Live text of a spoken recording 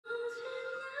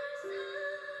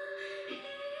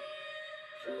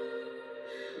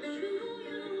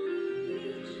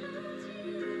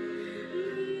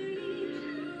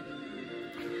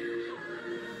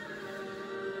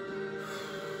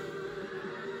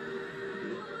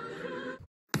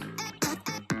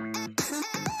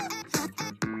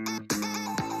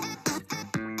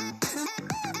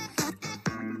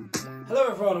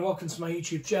Hello everyone and welcome to my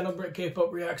YouTube channel, Brit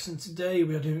K-Pop Reacts, and today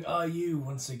we are doing IU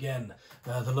once again.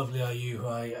 The lovely IU who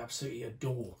I absolutely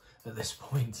adore at this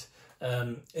point.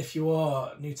 If you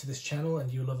are new to this channel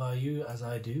and you love IU as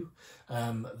I do,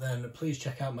 then please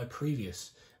check out my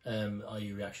previous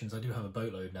IU reactions. I do have a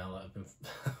boatload now that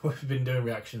we've been doing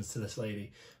reactions to this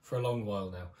lady for a long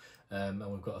while now. And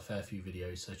we've got a fair few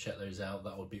videos, so check those out,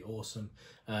 that would be awesome.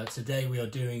 Today we are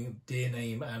doing Dear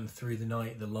Name and Through the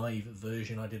Night, the live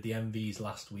version. I did the MVs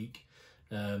last week,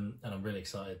 and I'm really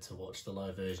excited to watch the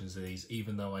live versions of these,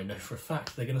 even though I know for a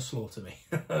fact they're going to slaughter me.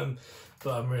 But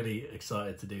I'm really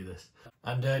excited to do this.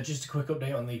 And just a quick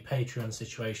update on the Patreon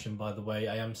situation, by the way.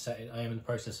 I am in the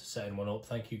process of setting one up.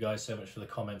 Thank you guys so much for the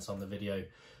comments on the video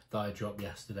that I dropped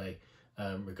yesterday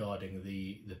regarding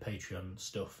the Patreon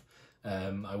stuff.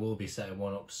 I will be setting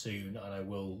one up soon,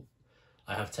 and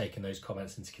I have taken those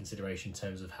comments into consideration in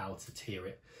terms of how to tier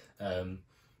it, and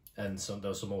there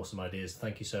were some awesome ideas.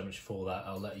 Thank you so much for that.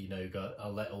 I'll let you know.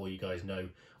 I'll let all you guys know,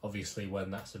 obviously, when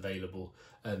that's available,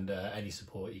 and any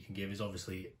support you can give is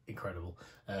obviously incredible.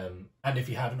 And if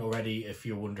you haven't already, if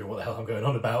you're wondering what the hell I'm going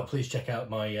on about, please check out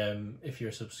my if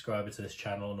you're a subscriber to this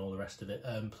channel and all the rest of it,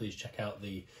 please check out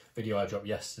the video I dropped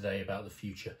yesterday about the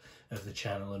future of the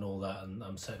channel and all that. And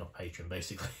I'm setting up Patreon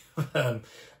basically.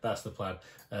 That's the plan,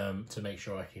 to make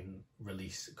sure I can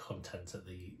release content at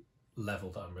the level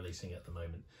that I'm releasing at the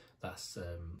moment. That's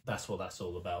what that's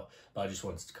all about. But I just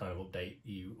wanted to kind of update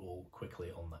you all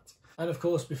quickly on that. And of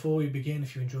course, before we begin,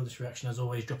 if you enjoyed this reaction, as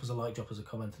always, drop us a like, drop us a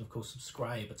comment, and of course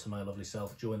subscribe to my lovely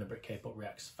self. Join the Brit K-Pop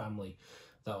Reacts family.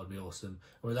 That would be awesome.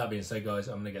 And with that being said, guys,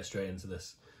 I'm gonna get straight into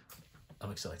this. I'm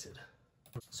excited.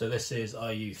 So this is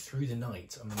IU Through the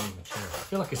Night. I'm moving my chair. I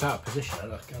feel like it's out of position.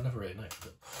 I never really know.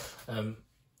 But,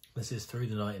 this is Through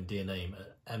the Night and Dear Name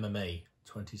at MMA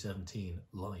 2017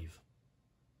 live,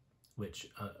 which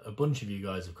a bunch of you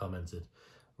guys have commented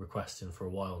requesting for a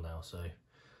while now. So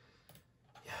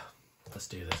yeah, let's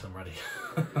do this. I'm ready.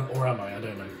 Or am I? I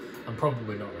don't know. I'm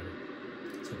probably not ready,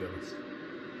 to be honest.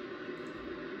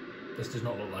 This does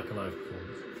not look like a live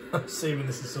performance. I'm assuming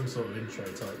this is some sort of intro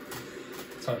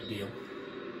type deal.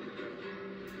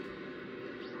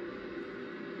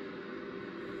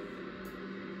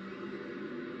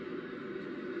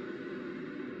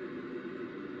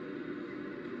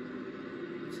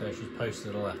 So she's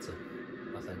posted a letter,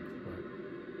 I think. Right.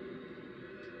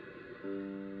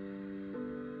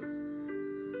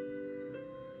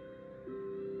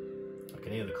 I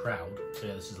can hear the crowd. So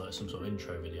yeah, this is like some sort of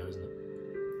intro video, isn't it?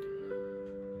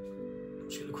 I'm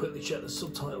just gonna quickly check the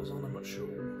subtitles on, I'm not sure.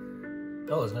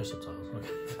 Oh, there's no subtitles.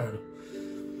 Okay, fair enough.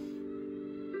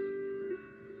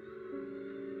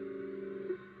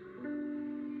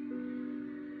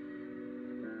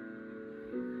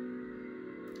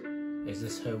 Is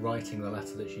this her writing the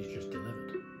letter that she's just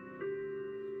delivered?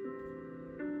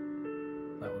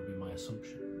 That would be my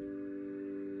assumption.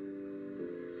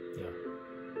 Yeah.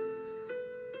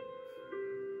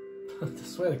 I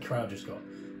swear the crowd just got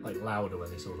like louder when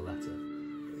they saw the letter.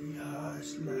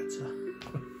 Yes, letter.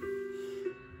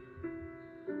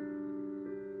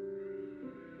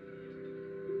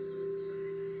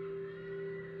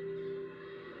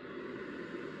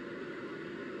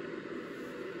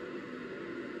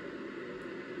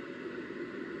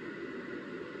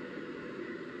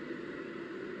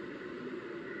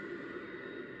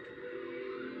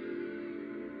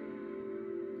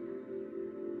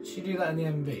 Did she do that in the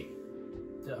MV?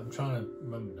 Yeah, I'm trying to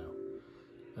remember now.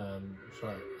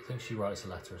 I think she writes a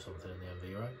letter or something in the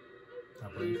MV, right? I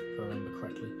believe, if I remember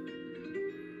correctly.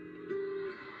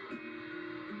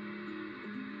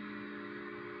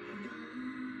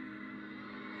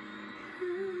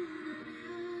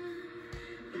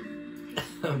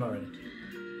 I'm not ready.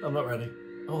 I'm not ready.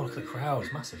 Oh, look at the crowd,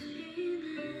 it's massive.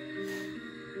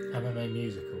 MMA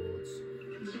Music Awards.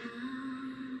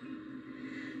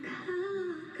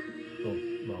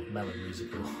 Well, Melon Music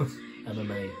Awards.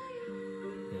 MMA.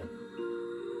 Yeah.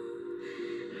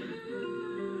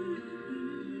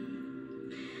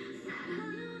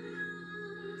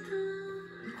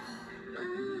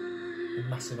 A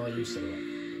massive IU silhouette.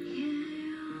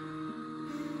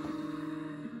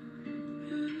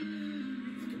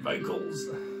 Vocals.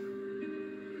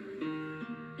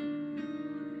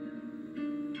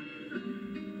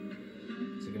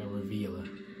 Is it going to reveal her?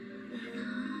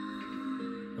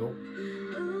 Oh.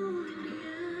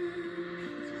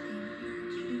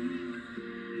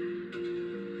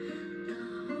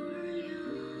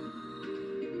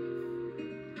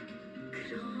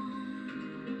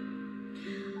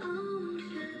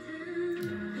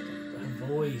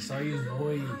 Voice, IU's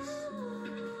voice.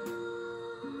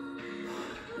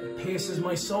 It pierces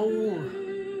my soul.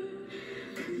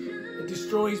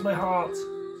 destroys my heart.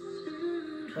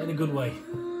 But in a good way.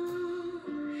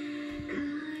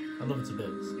 I love it to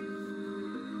bits.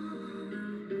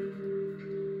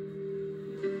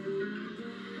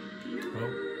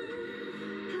 Oh.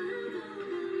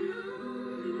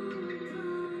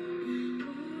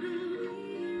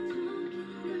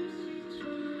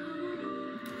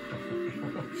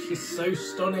 She's so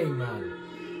stunning, man.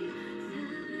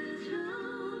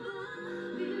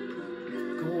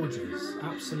 Gorgeous.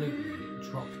 Absolutely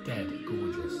drop dead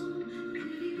gorgeous.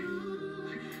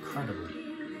 Incredible.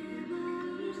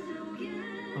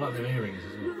 I like the earrings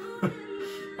as well.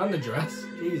 And the dress.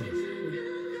 Jesus.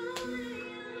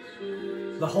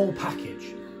 The whole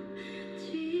package.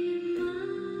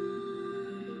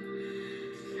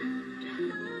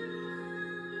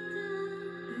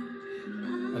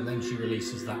 And then she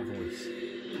releases that voice.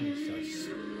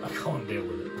 I can't deal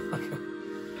with it.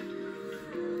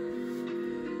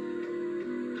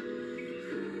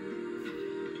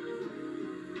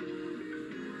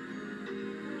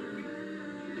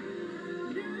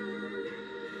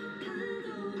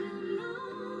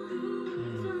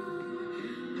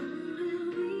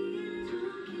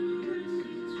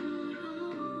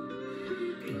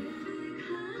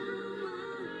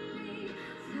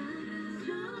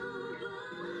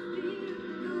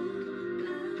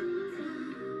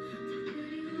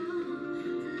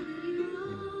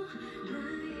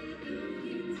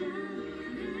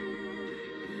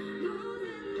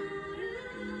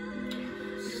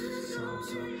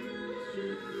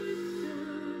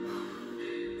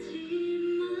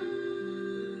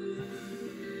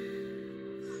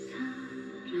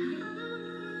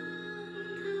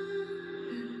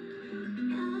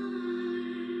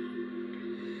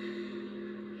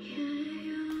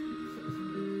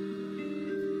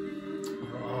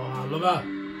 Love her.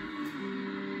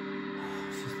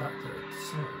 She's back there.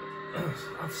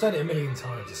 I've said it a million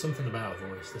times. There's something about her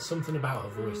voice. There's something about her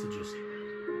voice that just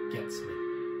gets me.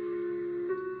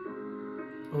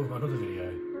 Oh, we've got another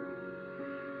video.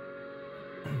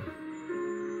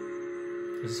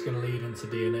 Is this going to lead into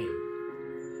DNA?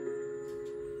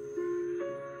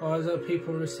 Oh, is there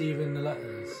people receiving the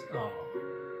letters? Oh.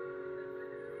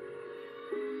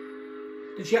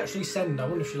 Did she actually send? I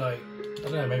wonder if she I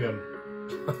don't know, maybe I'm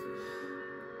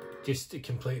just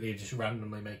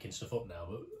randomly making stuff up now,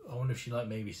 but I wonder if she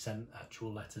maybe sent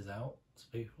actual letters out to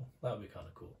people. That would be kind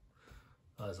of cool.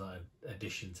 As an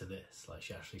addition to this,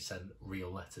 she actually sent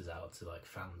real letters out to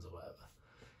fans or whatever.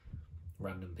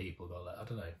 Random people got I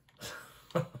don't know.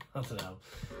 I don't know.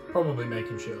 Probably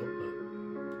making shit up,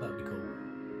 but that'd be cool.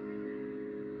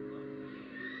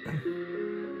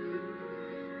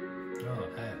 Oh,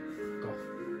 air. Goth.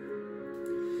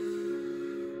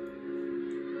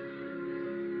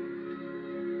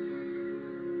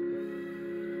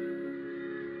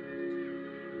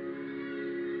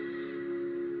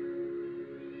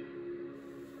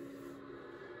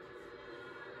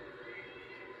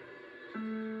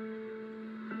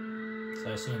 So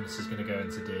I assume this is going to go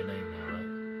into DNA now, right?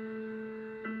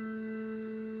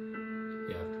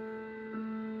 Yeah.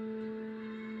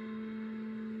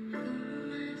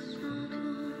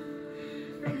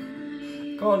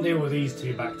 Can't deal with these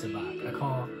two back to back. I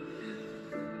can't.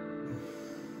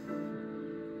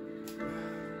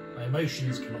 My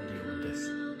emotions cannot deal with this.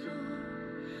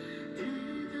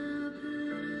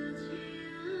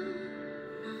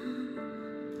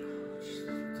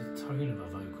 The tone of her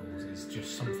vocals is just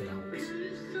something else.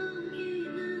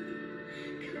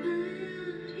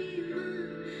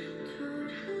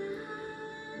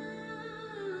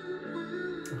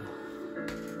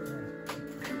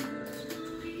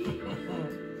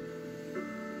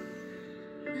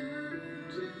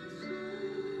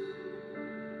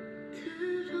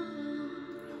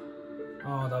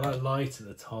 Oh, that light at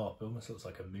the top, it almost looks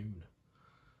like a moon.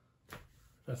 I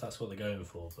don't know if that's what they're going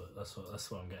for, but that's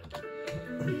what I'm getting.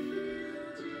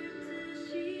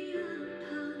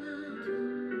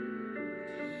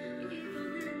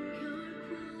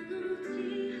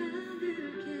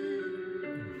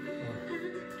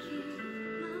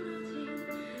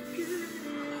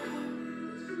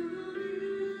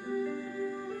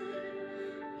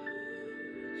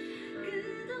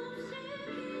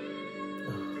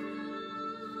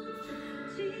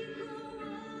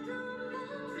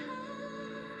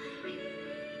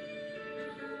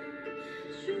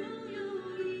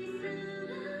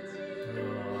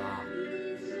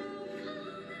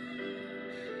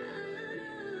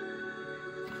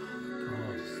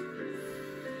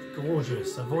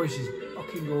 Gorgeous, her voice is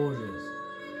fucking gorgeous.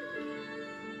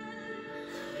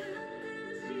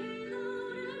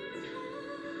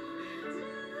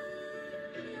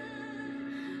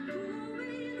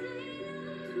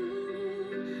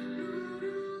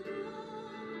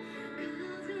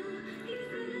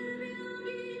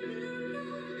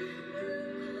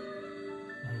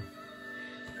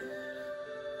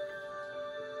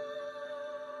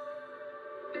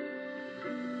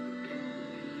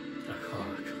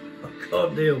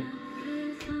 can't deal.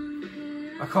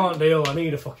 I can't deal. I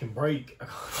need a fucking break.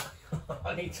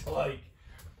 I need to like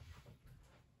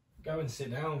go and sit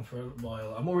down for a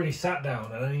while. I'm already sat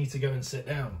down and I need to go and sit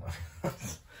down. I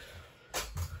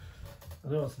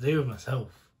don't know what to do with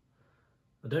myself.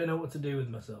 I don't know what to do with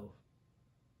myself.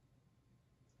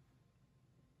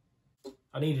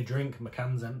 I need a drink. My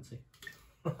can's empty.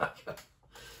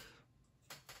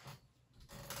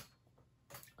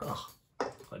 Oh,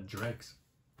 like dregs.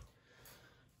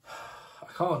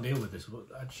 I can't deal with this.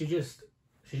 She just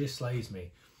slays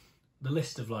me. The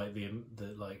list of like the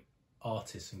like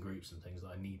artists and groups and things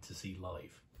that I need to see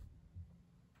live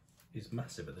is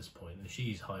massive at this point, and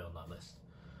she's high on that list.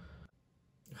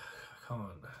 I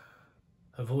can't.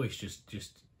 Her voice just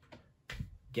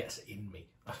gets in me.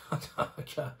 I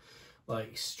can't,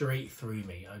 like straight through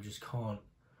me. I just can't.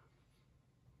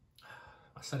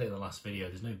 I said it in the last video.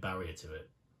 There's no barrier to it.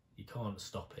 You can't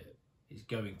stop it. It's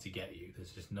going to get you.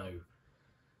 There's just nothing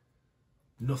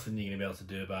you're going to be able to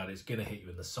do about it. It's going to hit you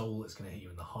in the soul. It's going to hit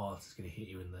you in the heart. It's going to hit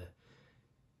you in the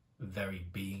very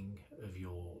being of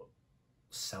your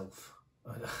self.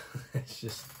 It's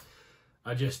just,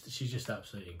 she's just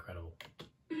absolutely incredible.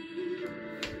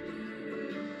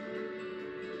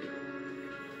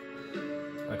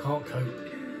 I can't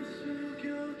cope.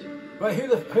 Right,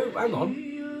 who, hang on.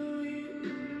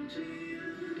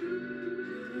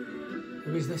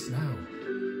 Who is this now?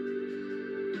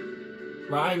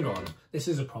 Right, hang on. This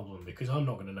is a problem because I'm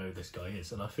not going to know who this guy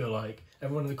is, and I feel like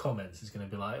everyone in the comments is going to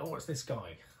be like, "Oh, it's this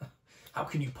guy. How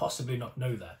can you possibly not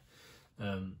know that?"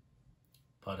 But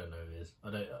I don't know who he is. I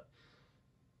don't.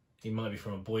 He might be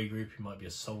from a boy group. He might be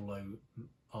a solo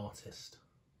artist.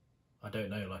 I don't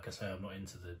know. Like I say, I'm not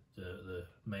into the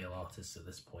male artists at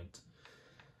this point.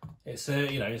 It's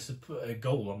you know, it's a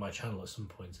goal on my channel at some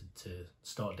point to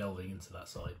start delving into that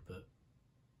side, but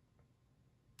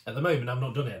at the moment I've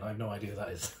not done it and I have no idea who that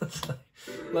is.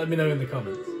 Let me know in the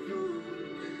comments.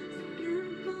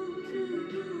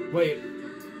 Wait,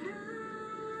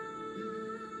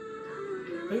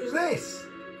 who's this?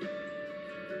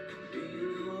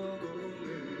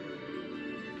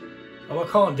 Oh, I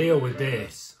can't deal with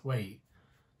this. Wait,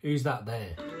 who's that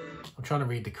there? I'm trying to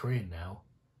read the Korean now.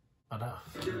 I don't know.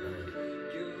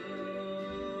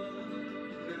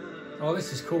 Oh,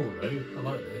 this is cool though. I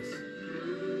like this.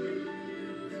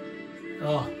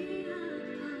 Oh.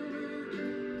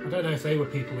 I don't know if they were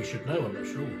people we should know, I'm not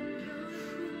sure.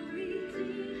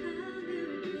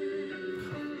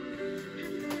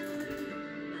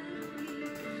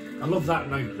 I love that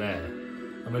note there.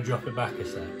 I'm going to drop it back a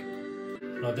sec.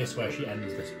 Like this, where she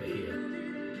ends this bit here.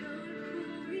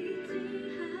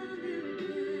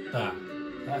 That.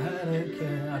 I don't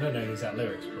care. I don't know the exact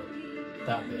lyrics, but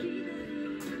that bit.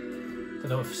 I don't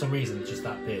know, for some reason, just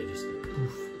that bit just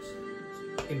poof,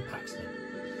 impacts me.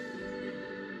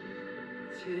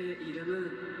 제 이름은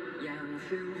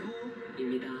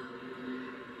양승호입니다.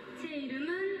 제 이름은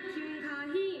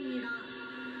김가희입니다.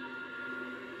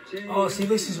 Oh, see,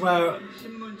 this is where...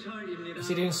 Is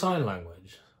he doing sign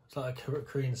language? It's like a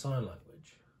Korean sign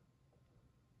language.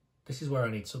 This is where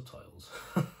I need subtitles.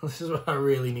 This is where I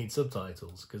really need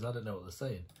subtitles, because I don't know what they're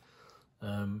saying.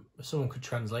 If someone could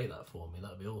translate that for me,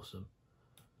 that'd be awesome.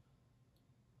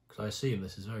 Because I assume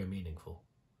this is very meaningful.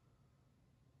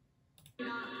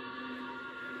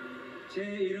 제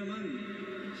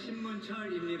이름은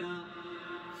신문철입니다.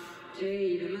 제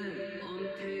이름은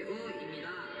엄태우입니다.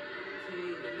 제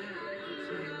이름은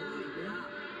엄태우입니다.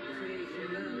 제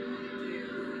이름은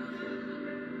엄태우입니다.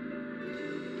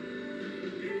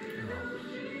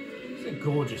 It's a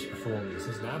gorgeous performance,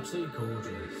 isn't it? Absolutely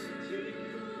gorgeous.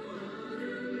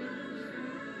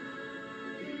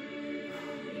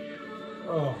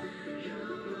 Oh,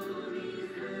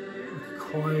 the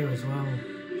choir as well.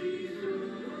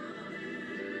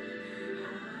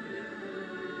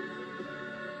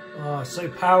 Oh, it's so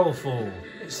powerful.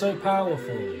 It's so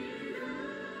powerful.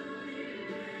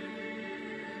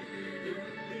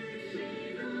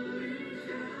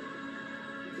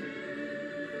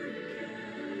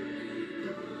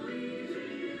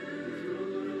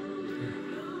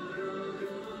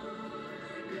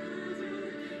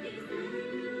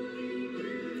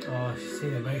 Oh, you see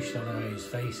the emotion on his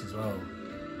face as well.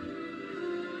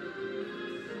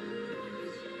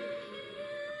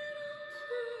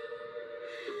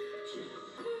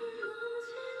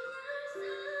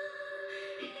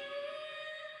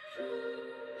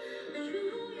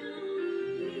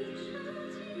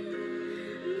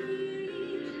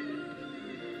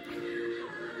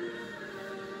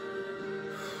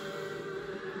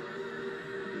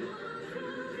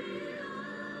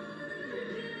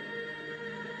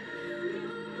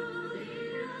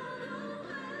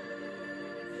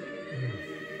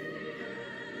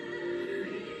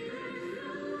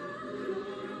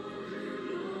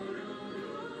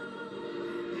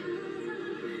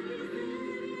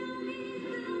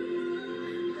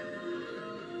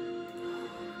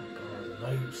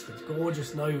 Notes, the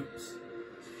gorgeous notes.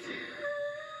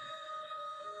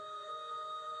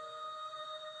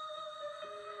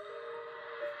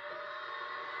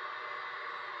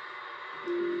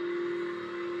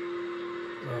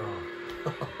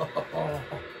 Oh.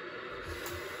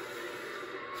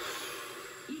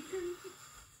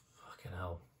 Fucking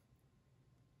hell.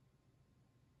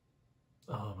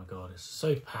 Oh my god, it's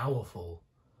so powerful.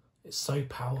 It's so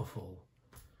powerful.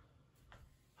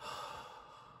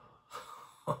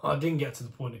 I didn't get to the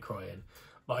point of crying,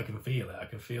 but I can feel it. I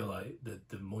can feel like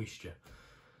the moisture,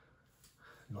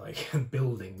 like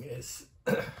building. It's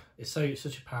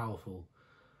such a powerful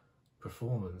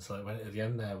performance. Like when at the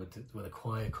end there, when the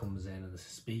choir comes in and the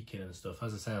speaking and stuff.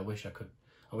 As I say, I wish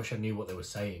I knew what they were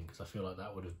saying, because I feel like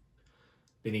that would have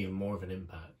been even more of an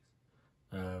impact.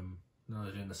 No,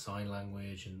 they're doing the sign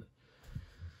language and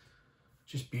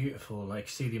just beautiful. Like,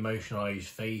 see the emotion on Ayu's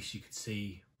face. You could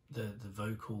see the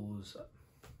vocals.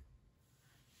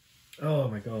 Oh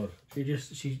my god,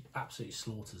 she absolutely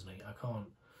slaughters me.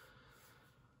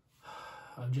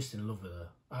 I'm just in love with her.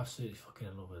 Absolutely fucking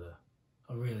in love with her.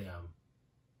 I really am.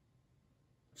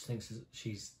 Just thinks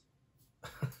she's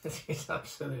she's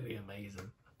absolutely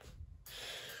amazing.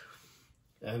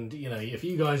 And you know, if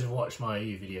you guys have watched my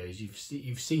IU videos,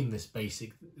 you've seen this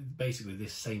basically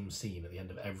this same scene at the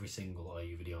end of every single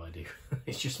IU video I do.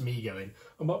 It's just me going,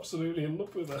 I'm absolutely in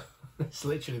love with her. It's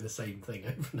literally the same thing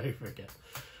over and over again.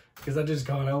 Because I just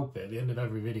can't help it. At the end of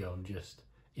every video, I'm just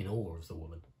in awe of the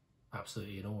woman.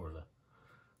 Absolutely in awe of her.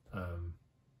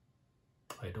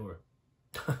 I adore her.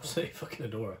 Absolutely fucking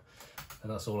adore her. And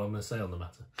that's all I'm going to say on the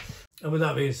matter. And with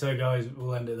that being said, guys,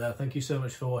 we'll end it there. Thank you so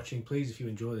much for watching. Please, if you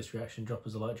enjoy this reaction, drop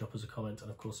us a like, drop us a comment,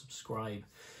 and of course subscribe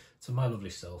to my lovely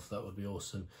self. That would be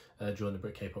awesome. Join the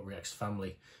Brit K-Pop Reacts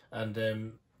family. And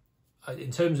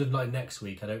in terms of like next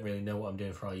week, I don't really know what I'm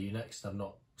doing for IU next. I've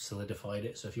not solidified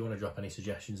it, so if you want to drop any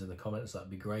suggestions in the comments,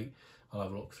 that'd be great. I'll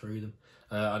have a look through them.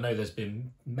 I know there's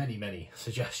been many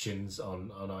suggestions on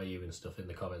IU and stuff in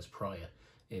the comments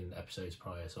in episodes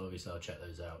prior, so obviously I'll check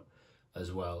those out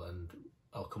as well, and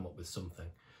I'll come up with something.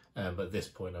 But at this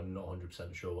point, I'm not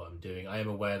 100% sure what I'm doing. I am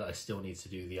aware that I still need to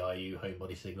do the IU Home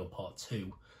Body Signal Part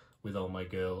 2 with Oh My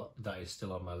Girl. That is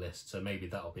still on my list, so maybe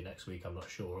that'll be next week, I'm not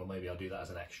sure, or maybe I'll do that as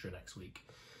an extra next week.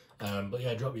 But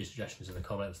yeah, drop your suggestions in the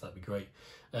comments, that'd be great.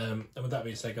 And with that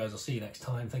being said, guys, I'll see you next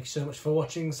time. Thank you so much for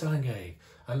watching. Salange.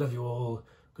 I love you all.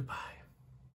 Goodbye.